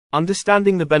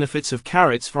Understanding the benefits of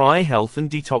carrots for eye health and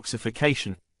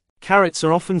detoxification. Carrots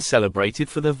are often celebrated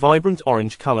for their vibrant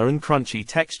orange color and crunchy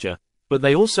texture, but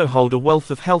they also hold a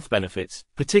wealth of health benefits,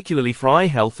 particularly for eye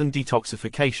health and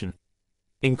detoxification.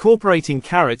 Incorporating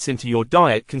carrots into your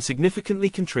diet can significantly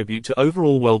contribute to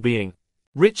overall well-being.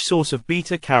 Rich source of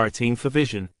beta-carotene for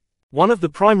vision. One of the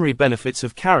primary benefits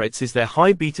of carrots is their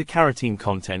high beta-carotene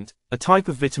content. A type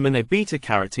of vitamin A.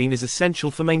 Beta-carotene is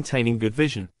essential for maintaining good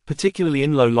vision, particularly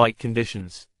in low-light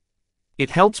conditions. It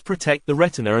helps protect the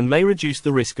retina and may reduce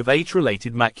the risk of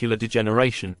age-related macular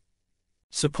degeneration.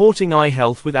 Supporting eye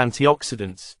health with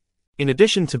antioxidants. In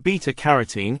addition to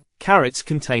beta-carotene, carrots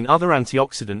contain other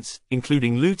antioxidants,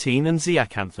 including lutein and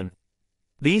zeaxanthin.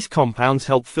 These compounds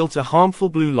help filter harmful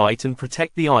blue light and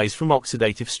protect the eyes from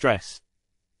oxidative stress.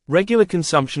 Regular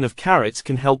consumption of carrots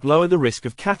can help lower the risk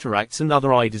of cataracts and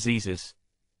other eye diseases.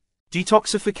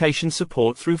 Detoxification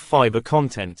support through fiber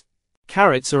content.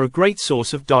 Carrots are a great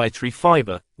source of dietary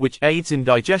fiber, which aids in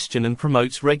digestion and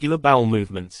promotes regular bowel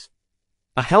movements.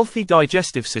 A healthy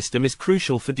digestive system is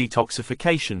crucial for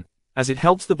detoxification, as it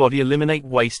helps the body eliminate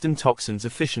waste and toxins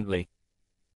efficiently.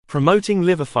 Promoting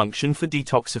liver function for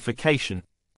detoxification.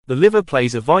 The liver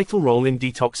plays a vital role in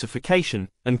detoxification,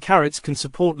 and carrots can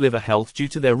support liver health due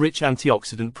to their rich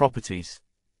antioxidant properties.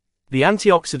 The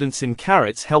antioxidants in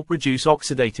carrots help reduce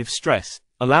oxidative stress,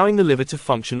 allowing the liver to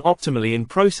function optimally in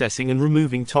processing and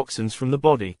removing toxins from the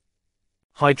body.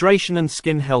 Hydration and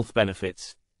skin health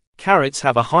benefits. Carrots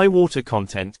have a high water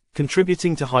content,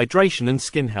 contributing to hydration and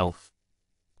skin health.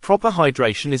 Proper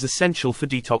hydration is essential for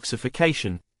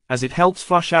detoxification, as it helps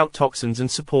flush out toxins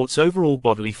and supports overall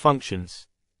bodily functions.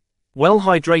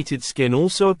 Well-hydrated skin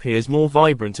also appears more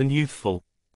vibrant and youthful.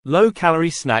 Low-calorie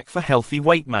snack for healthy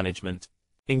weight management.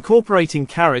 Incorporating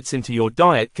carrots into your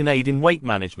diet can aid in weight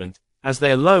management, as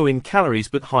they are low in calories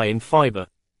but high in fiber.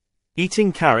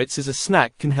 Eating carrots as a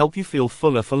snack can help you feel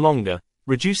fuller for longer,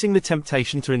 reducing the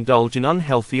temptation to indulge in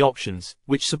unhealthy options,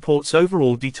 which supports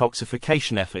overall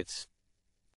detoxification efforts.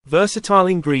 Versatile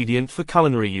ingredient for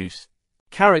culinary use.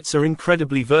 Carrots are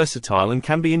incredibly versatile and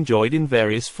can be enjoyed in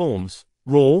various forms: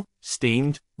 raw,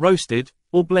 steamed, roasted,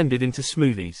 or blended into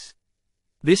smoothies.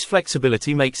 This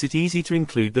flexibility makes it easy to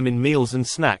include them in meals and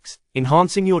snacks,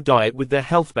 enhancing your diet with their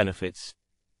health benefits.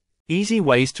 Easy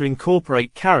ways to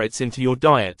incorporate carrots into your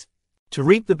diet. To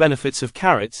reap the benefits of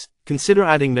carrots, consider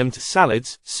adding them to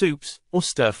salads, soups, or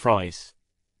stir-fries.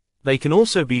 They can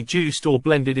also be juiced or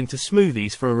blended into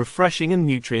smoothies for a refreshing and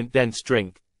nutrient-dense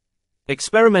drink.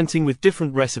 Experimenting with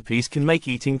different recipes can make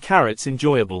eating carrots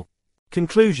enjoyable.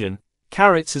 Conclusion: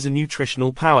 carrots as a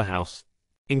nutritional powerhouse.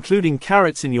 Including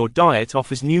carrots in your diet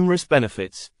offers numerous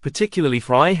benefits, particularly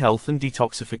for eye health and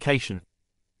detoxification.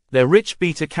 Their rich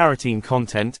beta-carotene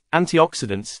content,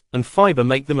 antioxidants, and fiber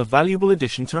make them a valuable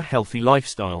addition to a healthy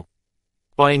lifestyle.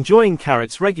 By enjoying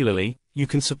carrots regularly, you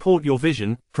can support your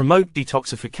vision, promote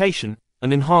detoxification,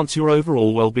 and enhance your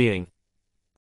overall well-being.